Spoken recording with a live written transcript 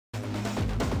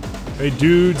Hey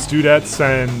dudes, dudettes,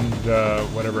 and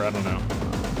whatever, I don't know.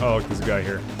 Oh, look, there's a guy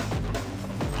here.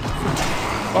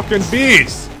 Fucking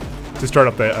bees! To start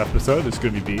up the episode, it's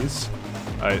gonna be bees.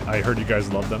 I heard you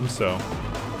guys love them, so.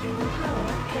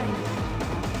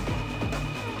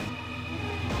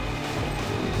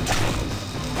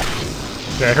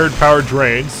 Okay, I heard power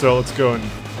drained, so let's go and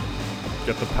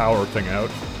get the power thing out.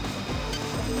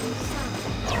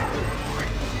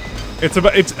 It's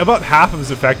about half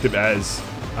as effective as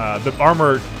the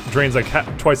armor drains like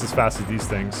twice as fast as these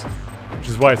things, which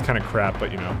is why it's kind of crap.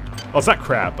 But you know, well, it's not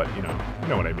crap, but you know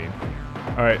what I mean.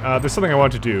 All right, there's something I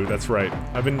want to do. That's right.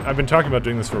 I've been talking about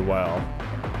doing this for a while.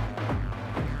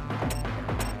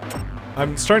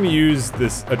 I'm starting to use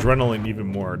this adrenaline even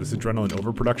more. This adrenaline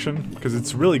overproduction because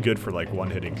it's really good for like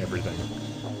one-hitting everything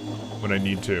when I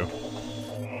need to.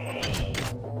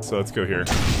 So let's go here.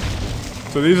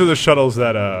 So these are the shuttles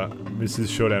that Mrs.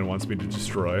 Shodan wants me to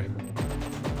destroy.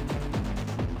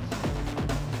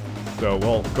 So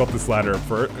we'll go up this ladder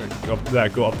first.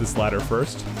 Go up this ladder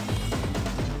first.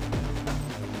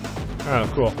 Oh,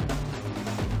 cool.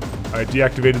 Alright,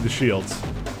 deactivated the shields.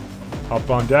 Hop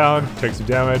on down, take some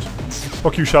damage.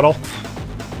 Fuck you, shuttle.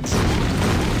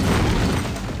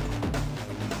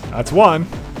 That's one.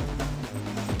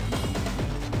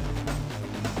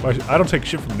 I don't take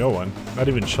shit from no one. Not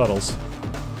even shuttles.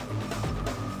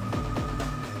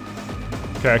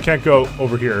 Okay, I can't go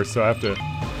over here, so I have to...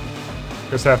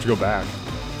 guess I have to go back.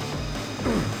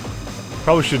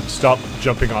 Probably should stop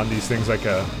jumping on these things like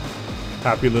a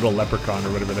happy little leprechaun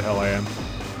or whatever the hell I am.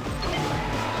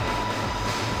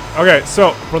 Okay,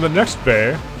 so for the next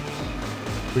bay,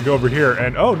 we go over here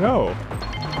and oh no!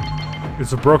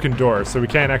 It's a broken door, so we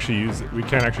can't actually use it. We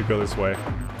can't actually go this way.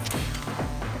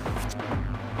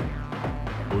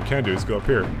 What we can do is go up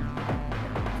here.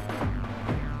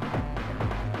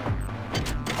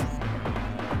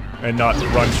 And not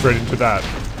run straight into that.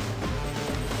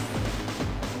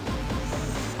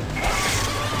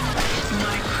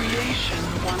 My creation,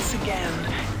 once again,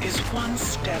 is one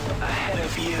step ahead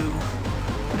of you.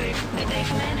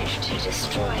 They've managed to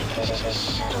destroy the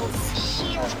shuttle's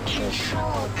shield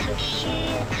control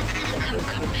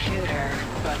computer.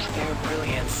 But their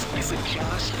brilliance is a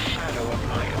just shadow of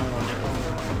my own.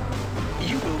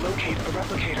 You will locate a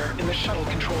replicator in the shuttle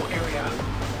control area.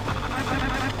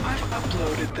 I've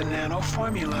uploaded the nano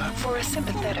formula for a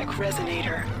sympathetic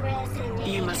resonator.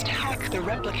 You must hack the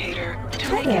replicator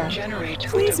to make it generate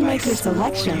Please the make your device for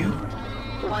selection. you.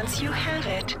 Once you have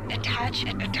it, attach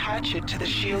it to the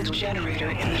shield generator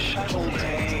in the shuttle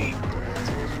bay.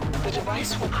 The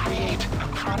device will create a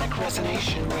chronic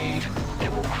resonation wave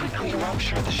that will quickly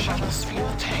rupture the shuttle's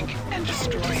fuel tank and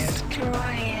destroy it.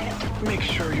 Make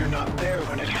sure you're not there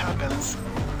when it happens.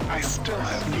 I still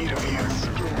have need of you.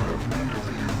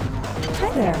 Hi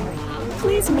there.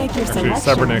 Please make your Actually, selection.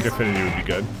 cybernetic affinity would be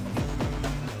good.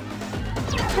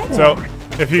 Hi there. So,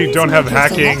 if you Please don't have make your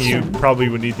hacking, you selection. probably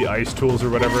would need the ice tools or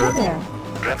whatever. Hi there.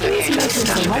 Please make your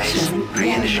selection.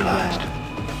 Reinitialized.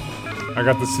 I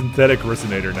got the synthetic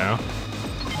resonator now.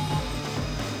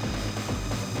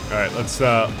 Alright, let's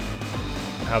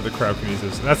have the crowd can use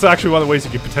this. And that's actually one of the ways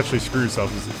you could potentially screw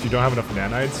yourself is if you don't have enough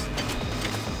nanites.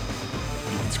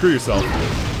 You can screw yourself.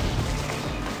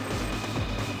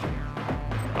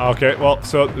 Okay, well,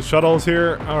 so the shuttle is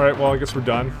here. Alright, well, I guess we're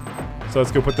done. So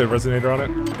let's go put the resonator on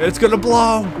it. It's gonna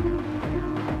blow!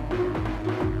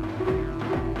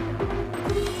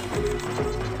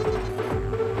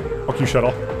 Fuck you,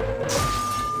 shuttle.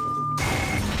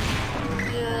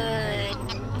 Good.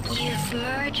 You've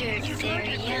murdered their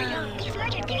young and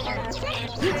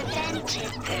prevented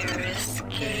their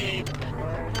escape.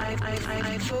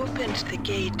 I've opened the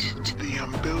gate to The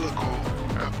umbilical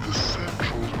at the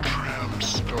central tram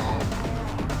stop.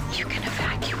 You can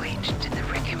evacuate to the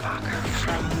Rickenbacker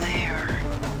from there.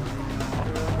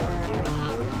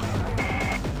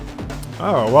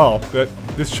 Oh, well,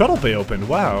 this shuttle bay opened.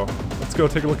 Wow. Let's go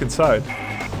take a look inside.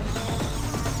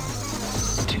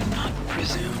 Do not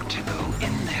presume to go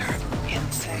in there,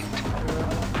 insect.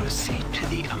 Proceed to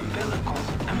the umbilical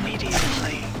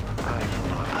immediately.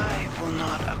 I will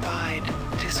not abide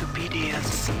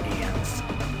disobedience.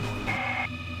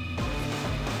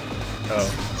 Oh.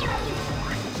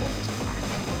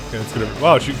 Okay, let's get over.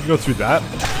 Wow, she can go through that?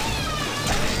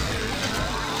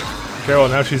 Okay, well,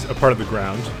 now she's a part of the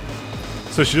ground.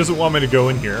 So she doesn't want me to go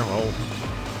in here. Well,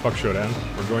 fuck Shodan.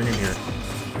 We're going in here.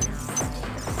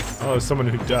 Oh, there's someone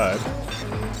who died.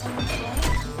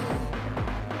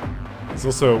 It's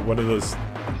also one of those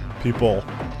people.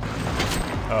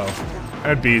 Oh,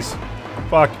 and bees.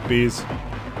 Fuck bees.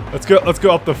 Let's go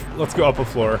up a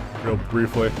floor real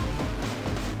briefly.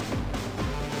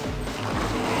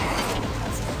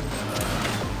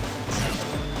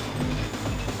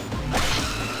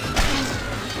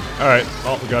 Alright,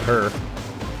 well, we got her.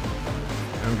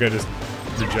 I'm gonna just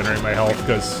regenerate my health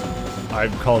because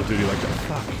I'm Call of Duty like that.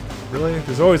 Fuck. Really?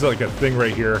 There's always like a thing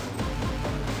right here.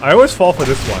 I always fall for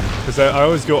this one because I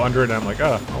always go under it and I'm like,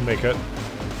 ah, I'll make it.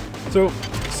 So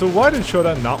why did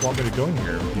Shodan not want me to go in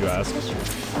here, you ask?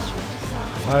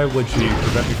 Why would she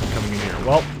prevent me from coming in here?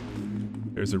 Well,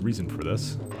 there's a reason for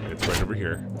this. It's right over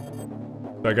here.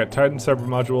 So I got Titan cyber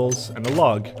modules and a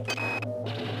log.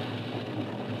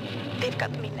 They've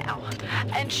got me now,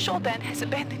 and Shodan has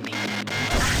abandoned me.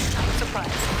 No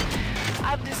surprise.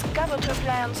 I've discovered her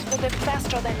plans for the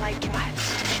faster-than-light drive,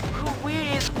 who really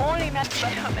is only matched by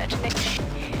her imagination.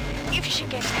 If she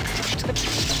gains access to the...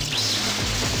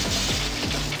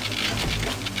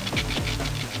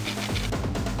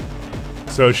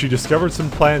 So she discovered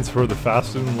some plans for the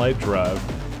faster-than-light drive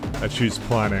that she's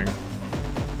planning,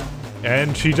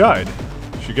 and she died.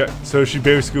 So she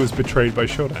basically was betrayed by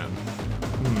Shodan.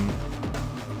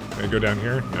 Can I go down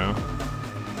here? No.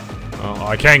 Oh,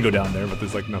 I can go down there, but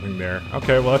there's like nothing there.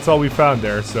 Okay, well that's all we found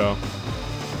there, so.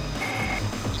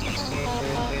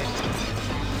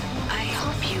 I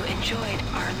hope you enjoyed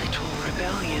our little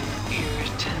rebellion,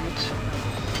 irritant.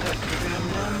 But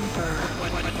remember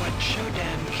what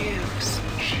Shodan gives.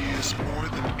 She is more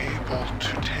than able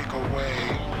to take away.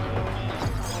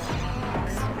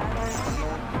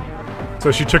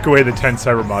 So she took away the 10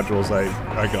 cyber modules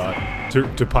I got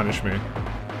to punish me.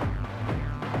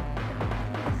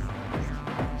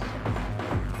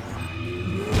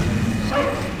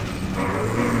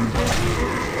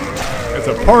 It's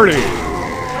a party!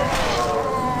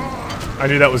 I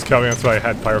knew that was coming, that's why I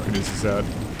had pyrokinesis out.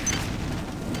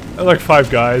 I like 5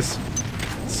 guys.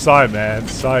 Psi, man.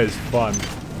 Psi is fun.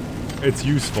 It's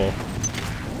useful.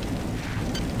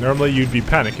 Normally you'd be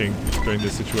panicking during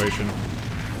this situation.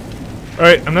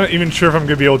 Alright, I'm not even sure if I'm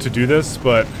gonna be able to do this,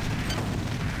 but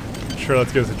sure,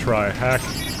 let's give this a try. Hack.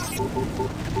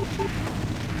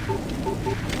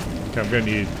 Okay, I'm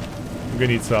gonna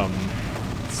need some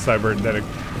cybernetic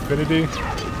affinity.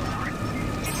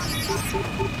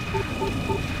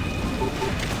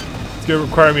 It's gonna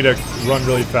require me to run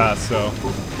really fast, so.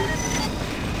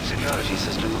 Security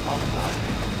system offline.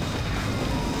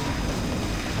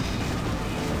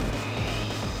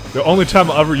 The only time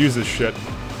I'll ever use this shit.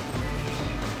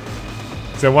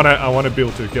 So I wanna be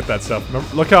able to get that stuff.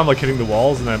 Remember, look how I'm like hitting the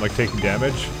walls and I'm like taking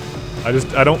damage. I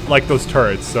don't like those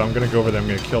turrets, so I'm gonna go over them, I'm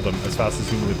gonna kill them as fast as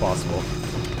humanly possible.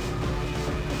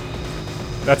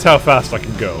 That's how fast I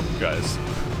can go, guys.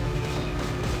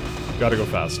 Gotta go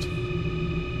fast.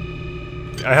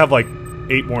 I have like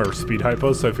 8 more speed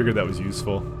hypos, so I figured that was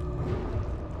useful.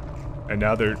 And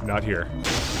now they're not here.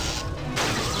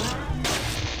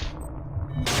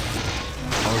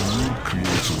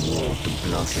 Creates a wall to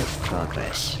block your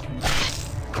progress.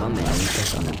 Come and meet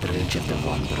us on the bridge of the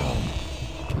One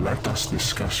Drone. Let us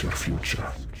discuss your future.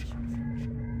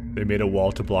 They made a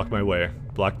wall to block my way.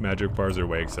 Black magic bars their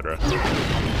way, etc.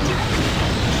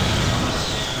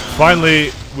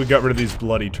 Finally, we got rid of these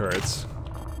bloody turrets.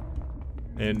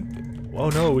 And oh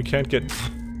no, we can't get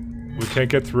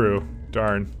through.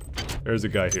 Darn. There's a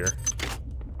guy here.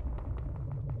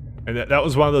 And that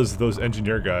was one of those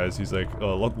engineer guys. He's like,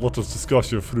 oh, let us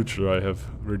discuss your future. I have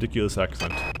a ridiculous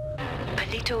accent.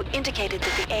 Palito indicated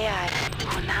that the AI,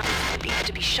 who now believed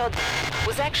to be Shodan,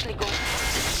 was actually going...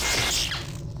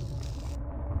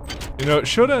 You know,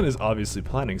 Shodan is obviously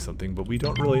planning something, but we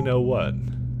don't really know what.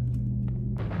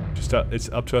 Just it's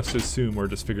up to us to assume or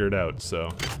just figure it out,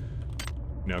 so...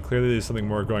 You know, clearly there's something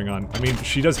more going on. I mean,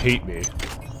 she does hate me.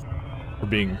 For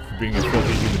being a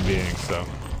filthy human being, so...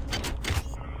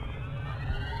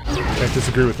 Can't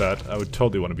disagree with that. I would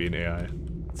totally want to be an AI.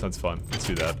 That sounds fun. Let's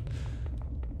do that.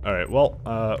 Alright, well,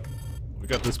 we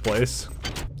got this place.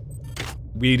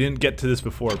 We didn't get to this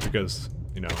before because,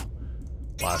 you know,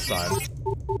 last time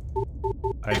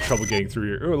I had trouble getting through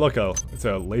here. Oh, look, it's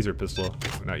a laser pistol.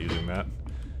 We're not using that.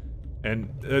 And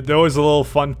there was a little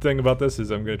fun thing about this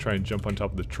is I'm gonna try and jump on top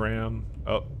of the tram.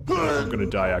 Oh, I'm gonna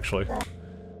die actually.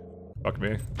 Fuck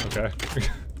me. Okay.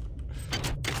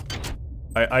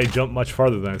 I jumped much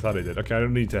farther than I thought I did. Okay, I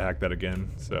don't need to hack that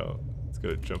again, so let's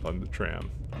go jump on the tram.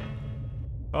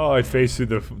 Oh, I faced through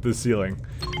the ceiling.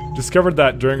 Discovered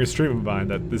that during a stream of mine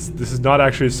that this is not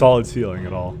actually a solid ceiling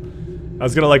at all. I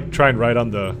was gonna like try and ride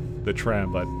on the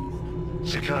tram, but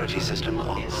Security system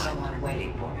online. Is someone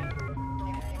waiting for me?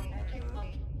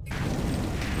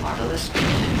 Marvelous.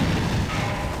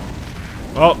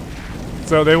 well,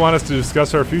 so they want us to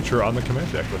discuss our future on the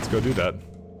command deck. Let's go do that.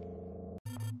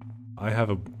 I have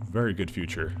a very good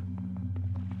future.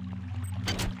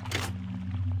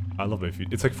 I love my future.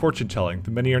 It's like fortune telling.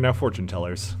 The many are now fortune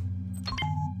tellers.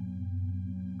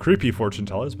 Creepy fortune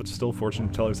tellers, but still fortune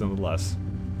tellers nonetheless.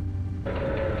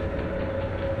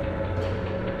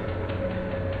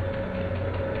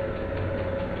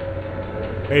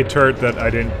 Hey, turret that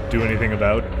I didn't do anything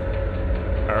about.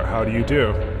 How do you do?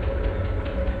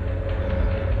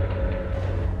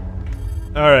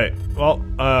 Alright, well,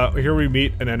 here we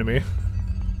meet an enemy.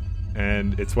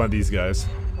 And it's one of these guys.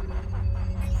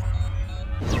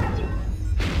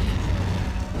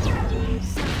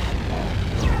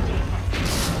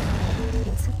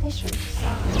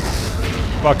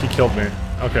 Fuck, he killed me.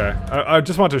 Okay, I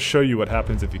just want to show you what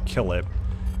happens if you kill it.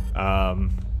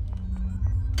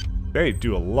 They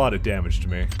do a lot of damage to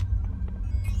me.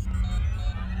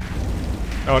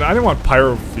 Oh, and I didn't want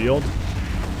Pyro Field.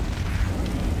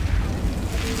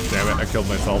 Damn it, I killed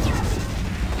myself.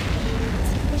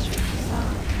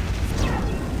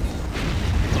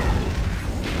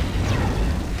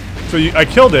 So I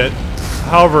killed it,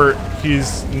 however,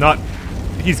 he's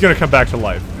gonna come back to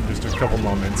life in just a couple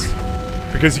moments.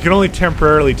 Because you can only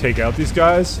temporarily take out these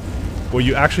guys. What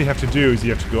you actually have to do is you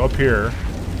have to go up here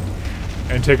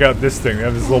and take out this thing. They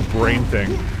have this little brain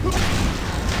thing.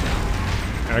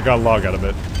 And I got a log out of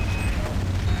it.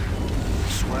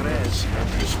 Suarez and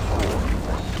his horde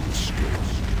want to escape.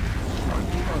 I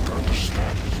do not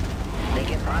understand. They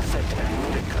get Prophet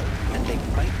and Utica, and they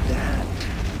fight that.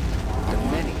 The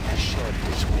many have shared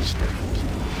this wisdom.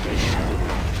 They shall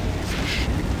not leave the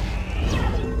shield.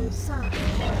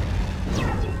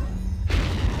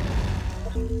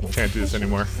 Can't do this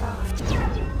anymore.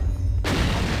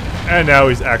 And now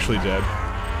he's actually dead.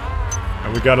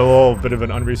 And we got a little bit of an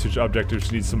unresearched object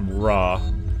which needs some raw.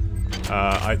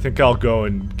 I think I'll go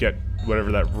and get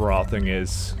whatever that raw thing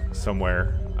is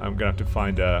somewhere. I'm gonna have to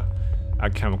find a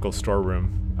chemical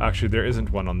storeroom. Actually, there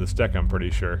isn't one on this deck, I'm pretty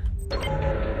sure.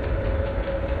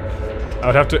 I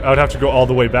would have to go all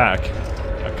the way back.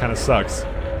 That kind of sucks.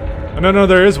 Oh, no,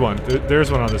 there is one. There's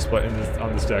one on this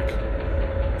on this deck.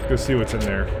 Let's go see what's in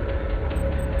there.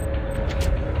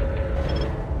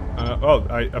 Oh,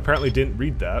 I apparently didn't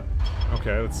read that.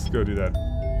 Okay, let's go do that.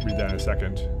 Read that in a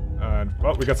second.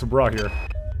 Well, we got some raw here.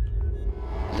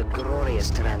 The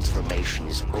glorious transformation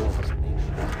is over.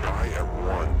 I am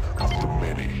one of the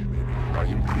many. I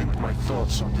imprint my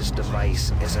thoughts on This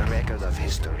device is a record of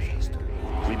history.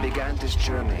 We began this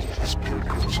journey as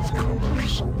pilgrims of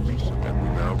commerce, and we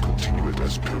now continue it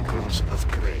as pilgrims of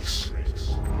grace.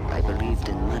 I believed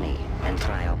in money and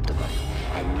triumphed of it.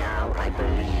 And now I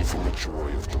believe in the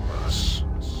joy of the mass.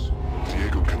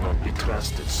 Diego cannot be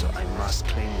trusted, so I must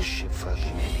claim the ship for the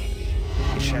many.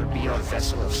 It shall be our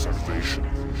vessel of salvation,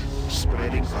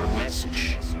 spreading our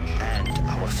message and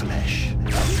our flesh.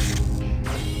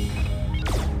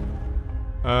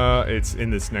 It's in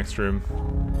this next room.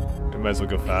 I might as well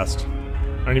go fast.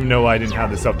 I don't even know why I didn't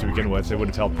have this up to begin with. It would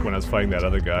have helped when I was fighting that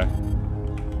other guy.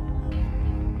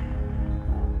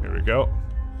 Here we go.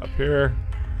 Up here.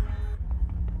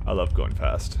 I love going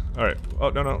fast. Alright. Oh,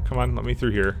 no, come on. Let me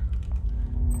through here.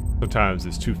 Sometimes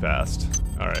it's too fast.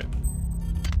 Alright.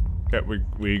 Okay,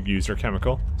 we used our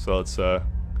chemical, so let's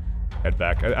head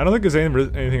back. I don't think there's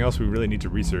anything else we really need to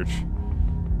research.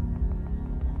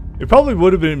 It probably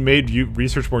would have been made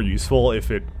research more useful if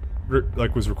it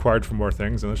was required for more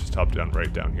things. And let's just hop down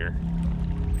right down here.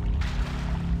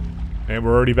 And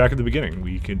we're already back at the beginning.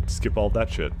 We can skip all that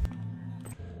shit.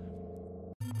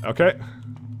 Okay.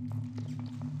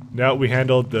 Now we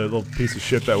handled the little piece of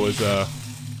shit that was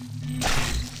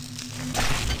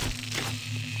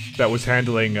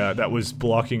that was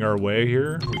blocking our way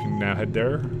here. We can now head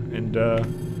there. And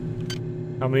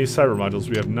how many cyber modules?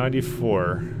 We have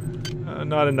 94.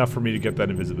 Not enough for me to get that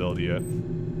invisibility yet.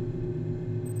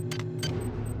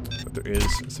 But there is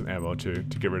some ammo to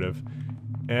get rid of.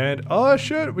 And oh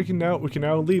shit, we can now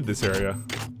leave this area.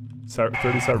 30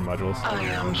 cyber modules. I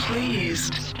am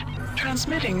pleased.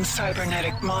 Transmitting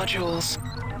cybernetic modules.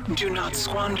 Do not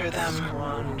squander them.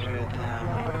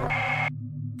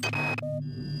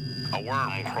 A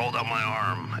worm crawled up my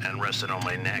arm and rested on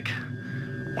my neck.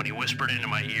 When he whispered into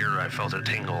my ear, I felt a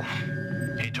tingle.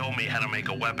 He told me how to make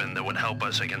a weapon that would help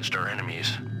us against our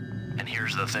enemies. And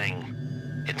here's the thing.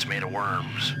 It's made of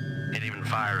worms. It even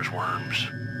fires worms.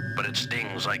 But it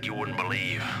stings like you wouldn't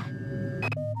believe.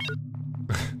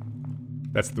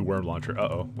 That's the worm launcher.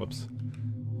 Uh-oh. Whoops.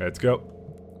 Let's go.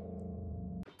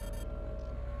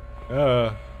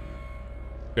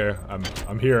 Okay,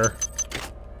 I'm here.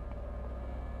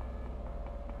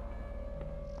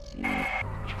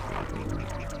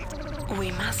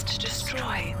 We must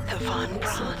destroy the Von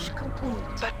Braun.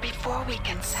 But before we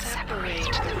can separate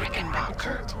the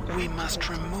Rickenbacker, we must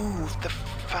remove the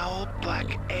foul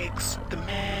black eggs, the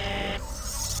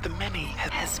mess. the many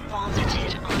has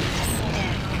vomited on this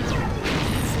deck.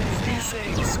 These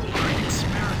eggs are an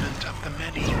experiment of the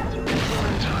many.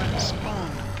 Sometimes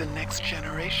spawn the next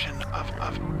generation of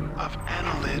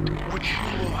annelid, which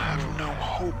you will have no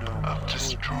hope of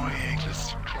destroying.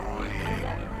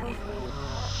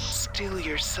 Steel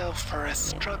yourself for a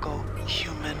struggle,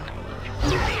 human.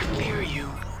 They fear you,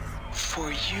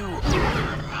 for you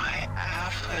are my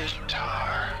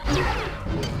avatar.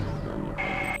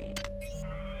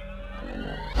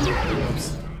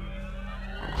 Oops.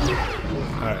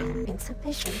 Alright.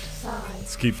 Insufficient size.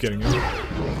 Let's keep getting him.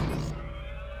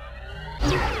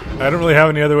 I don't really have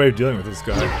any other way of dealing with this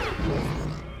guy.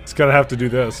 Just gotta have to do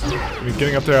this. I mean,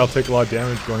 getting up there, I'll take a lot of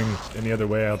damage. Going any other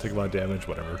way, I'll take a lot of damage.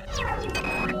 Whatever.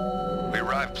 We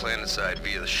arrived planetside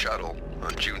via the shuttle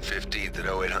on June 15th at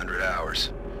 0800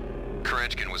 hours.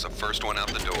 Kerenskin was the first one out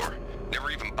the door,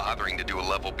 never even bothering to do a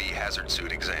level B hazard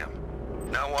suit exam.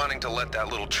 Not wanting to let that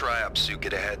little tri-op suit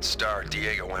get a head start,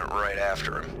 Diego went right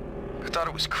after him. I thought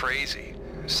it was crazy,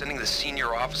 sending the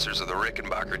senior officers of the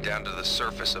Rickenbacker down to the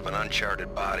surface of an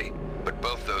uncharted body. But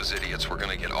both those idiots were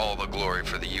gonna get all the glory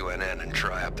for the UNN and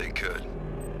tri-op they could.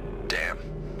 Damn.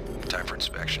 Time for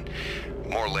inspection.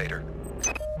 More later.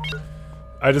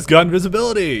 I just got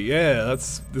invisibility. Yeah,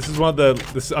 this is one of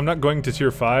the. I'm not going to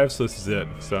tier 5, so this is it.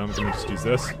 So I'm gonna just use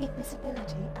this.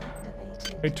 Invisibility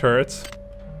activated. Hey turrets,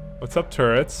 what's up,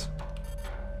 turrets?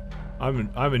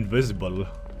 I'm invisible.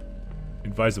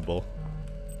 Invisible.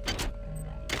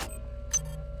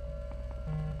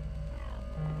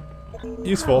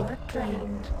 Useful. Power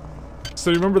drained.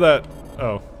 So you remember that?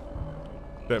 Oh,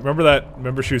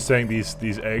 remember she was saying these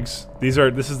eggs. This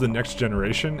is the next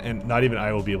generation, and not even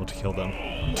I will be able to kill them.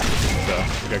 So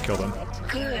we gotta kill them.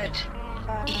 Good.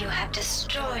 You have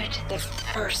destroyed the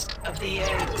first of the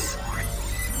eggs.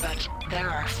 But there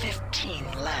are 15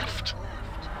 left.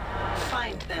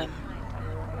 Find them.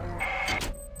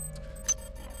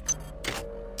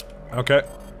 Okay,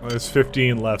 well, there's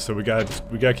 15 left, so we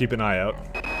gotta keep an eye out.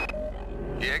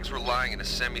 The eggs were lying in a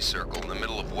semicircle in the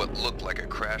middle of what looked like a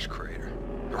crash crater.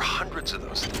 There were hundreds of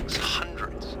those things,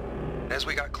 hundreds. And as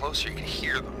we got closer, you could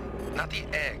hear them. Not the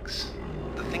eggs,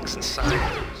 the things inside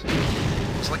those.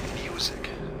 It was like music.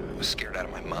 I was scared out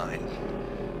of my mind.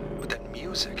 With that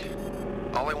music,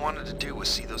 all I wanted to do was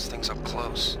see those things up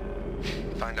close.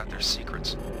 Find out their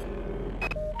secrets.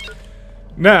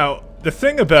 Now, the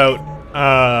thing about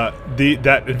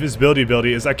that invisibility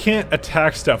ability is I can't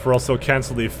attack stuff or else it'll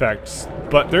cancel the effects.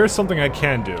 But there is something I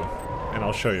can do, and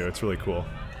I'll show you. It's really cool.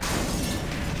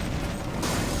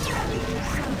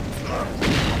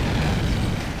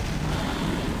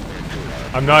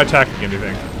 I'm not attacking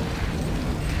anything.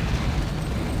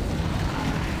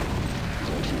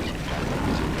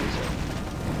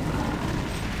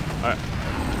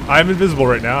 I'm invisible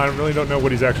right now. I really don't know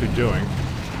what he's actually doing.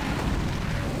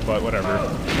 But whatever.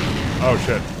 Oh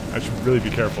shit. I should really be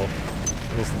careful.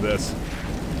 Listen to this.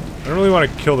 I don't really want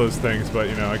to kill those things, but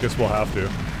you know, I guess we'll have to.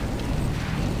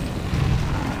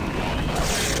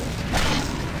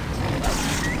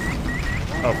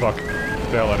 Oh fuck.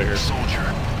 Get the hell out of here. Soldier,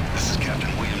 this is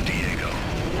Captain William Diego.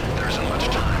 There isn't much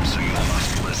time, so you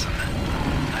must listen.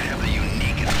 I have the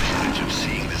unique advantage of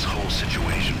seeing this whole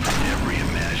situation from every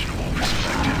imaginable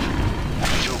perspective.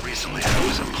 Until recently, I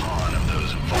was a pawn of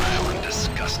those vile and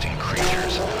disgusting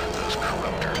creatures, those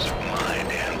corruptors of mind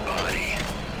and body.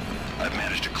 I've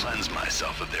managed to cleanse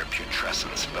myself of their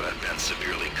putrescence, but I've been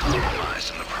severely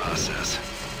compromised in the process.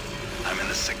 I'm in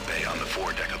the sick bay on the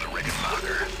foredeck of the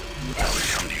Rickenbacker. I would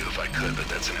come to you if I could, but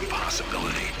that's an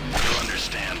impossibility. You'll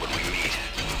understand when we meet.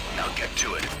 Now get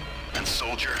to it. And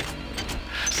soldier,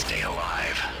 stay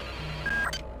alive.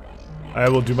 I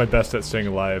will do my best at staying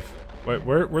alive. Wait,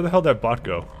 where the hell did that bot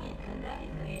go?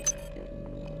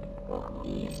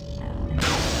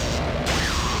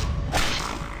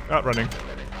 Oh, running.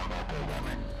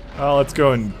 Let's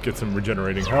go and get some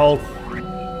regenerating health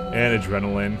and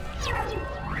adrenaline.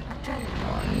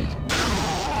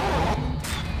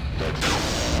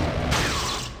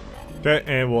 Okay,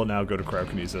 and we'll now go to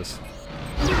cryokinesis.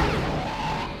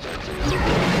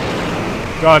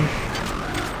 Done.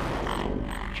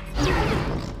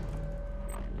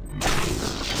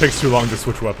 Takes too long to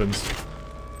switch weapons.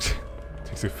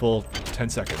 Takes a full 10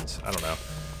 seconds. I don't know.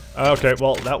 Okay,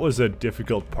 well, that was a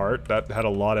difficult part. That had a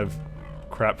lot of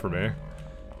crap for me.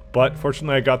 But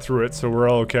fortunately, I got through it, so we're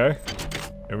all okay.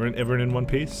 Everyone in one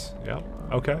piece? Yeah.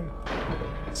 Okay.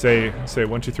 Say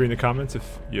 1, 2, 3 in the comments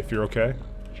if you're okay.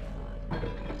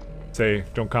 Say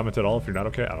don't comment at all if you're not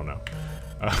okay. I don't know.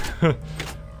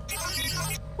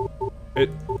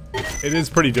 It is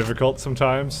pretty difficult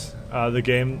sometimes. The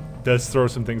game does throw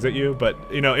some things at you, but,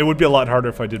 you know, it would be a lot harder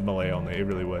if I did melee only. It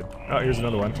really would. Oh, here's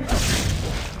another one.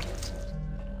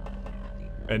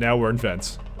 And now we're in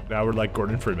vents. Now we're like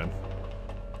Gordon Freeman.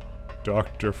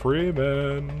 Dr.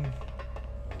 Freeman.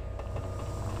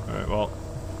 Alright, well,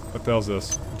 what the hell's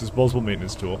this? Disposable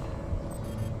maintenance tool.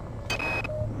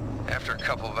 After a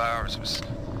couple of hours, it was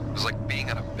like being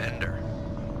on a bender.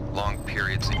 Long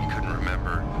periods that you couldn't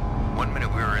remember. One minute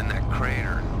we were in that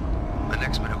crater. The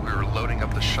next minute we were loading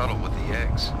up the shuttle with the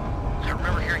eggs. I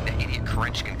remember hearing that idiot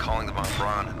Kerenskin calling them on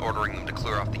Braun and ordering them to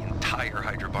clear off the entire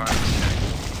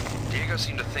hydrobiotic. Diego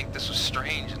seemed to think this was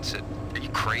strange and said, "Are you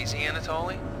crazy,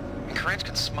 Anatoly?" And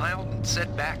Kerenskin smiled and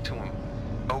said back to him,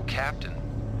 "Oh, Captain,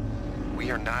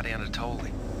 we are not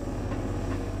Anatoly."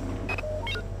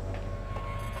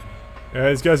 Yeah,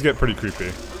 these guys get pretty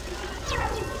creepy.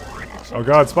 Oh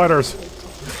god, spiders!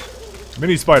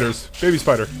 Mini spiders. Baby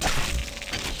spider.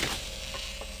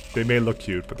 They may look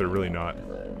cute, but they're really not.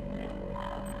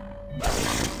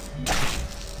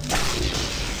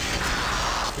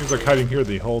 Seems like hiding here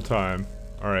the whole time.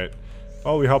 Alright.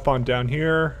 Oh, we hop on down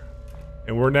here.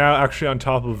 And we're now actually on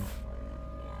top of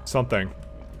something.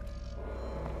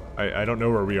 I don't know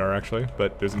where we are actually,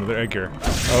 but there's another egg here.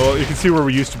 Oh, well, you can see where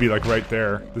we used to be, like right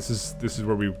there. This is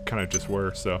where we kind of just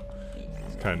were, so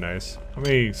it's kind of nice. How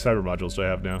many cyber modules do I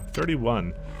have now?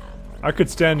 31. I could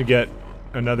stand to get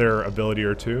another ability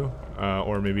or two,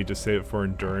 or maybe just save it for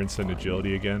endurance and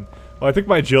agility again. Well, I think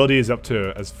my agility is up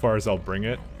to as far as I'll bring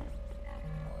it.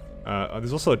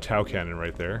 There's also a Tau cannon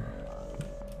right there.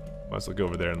 Might as well go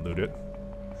over there and loot it.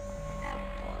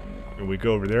 And we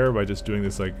go over there by just doing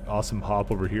this like awesome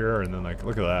hop over here, and then like,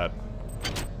 look at that.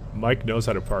 Mike knows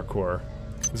how to parkour.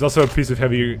 There's also a piece of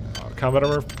heavy combat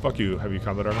armor. Fuck you, heavy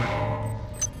combat armor.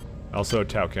 Also a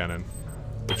Tau cannon,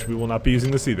 which we will not be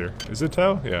using this either. Is it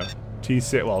Tau? Yeah.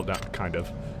 T6, well, not kind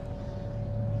of.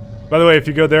 By the way, if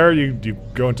you go there, you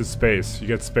go into space. You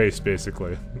get space,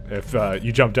 basically, if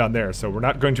you jump down there. So we're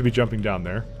not going to be jumping down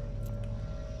there.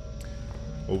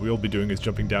 What we'll be doing is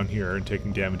jumping down here and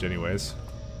taking damage anyways.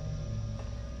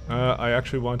 I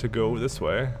actually want to go this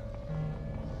way.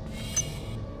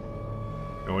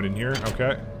 Going in here?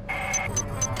 Okay.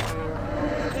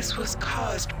 This was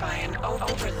caused by an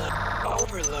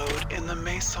overload in the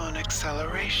Meson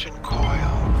acceleration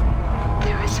coil.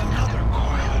 There is another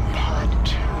coil in part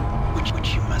 2,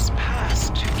 which you must pass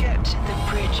to get To the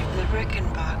bridge of the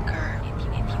Rickenbacker.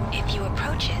 If you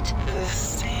approach it, the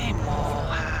same will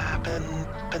happen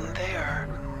there.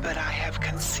 But I have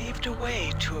conceived a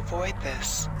way to avoid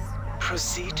this.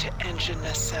 Proceed to engine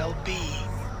nacelle B.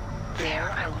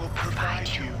 There I will provide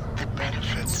you the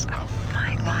benefits of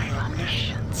my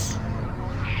omniscience.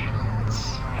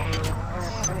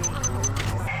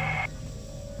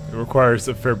 It requires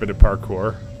a fair bit of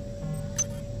parkour.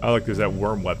 I like there's that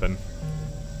worm weapon.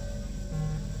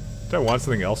 Do I want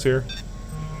something else here?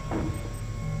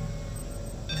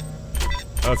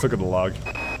 Let's look at the log.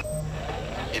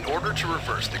 In order to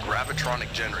reverse the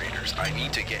gravitronic generators, I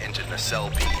need to get into nacelle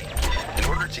B. In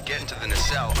order to get into the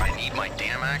nacelle, I need my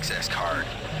damn access card.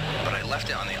 But I left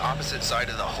it on the opposite side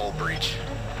of the hull breach.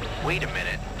 Wait a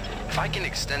minute. If I can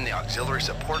extend the auxiliary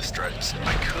support struts,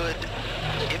 I could...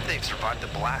 If they've survived the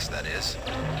blast, that is.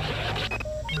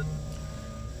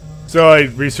 So I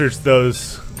researched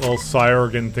those little psi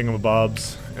organ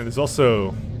thingamabobs, and there's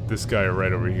also this guy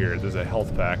right over here. There's a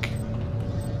health pack.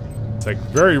 It's like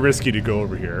very risky to go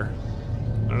over here.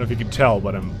 I don't know if you can tell,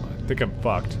 but I think I'm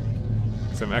fucked.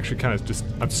 So I'm actually kind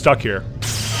of I'm stuck here.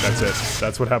 That's it.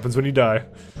 That's what happens when you die.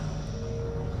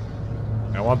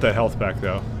 I want that health back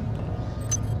though.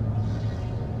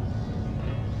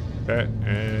 Okay,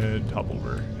 and hop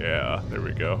over. Yeah, there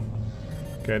we go.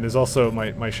 Okay, and there's also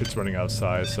my shit's running out of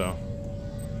size, so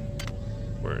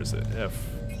where is it? F.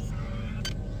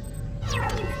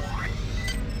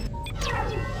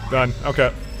 Done.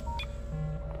 Okay.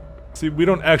 See, we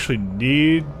don't actually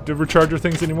need the recharger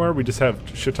things anymore. We just have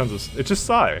shit tons of... It's just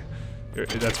psi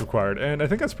that's required. And I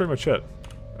think that's pretty much it.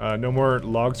 No more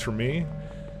logs for me.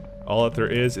 All that there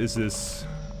is this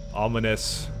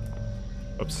ominous...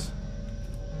 Oops.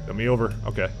 Got me over.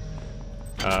 Okay.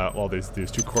 Well, there's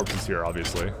two corpses here,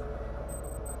 obviously.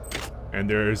 And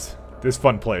there's this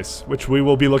fun place, which we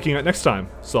will be looking at next time.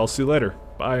 So I'll see you later.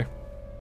 Bye.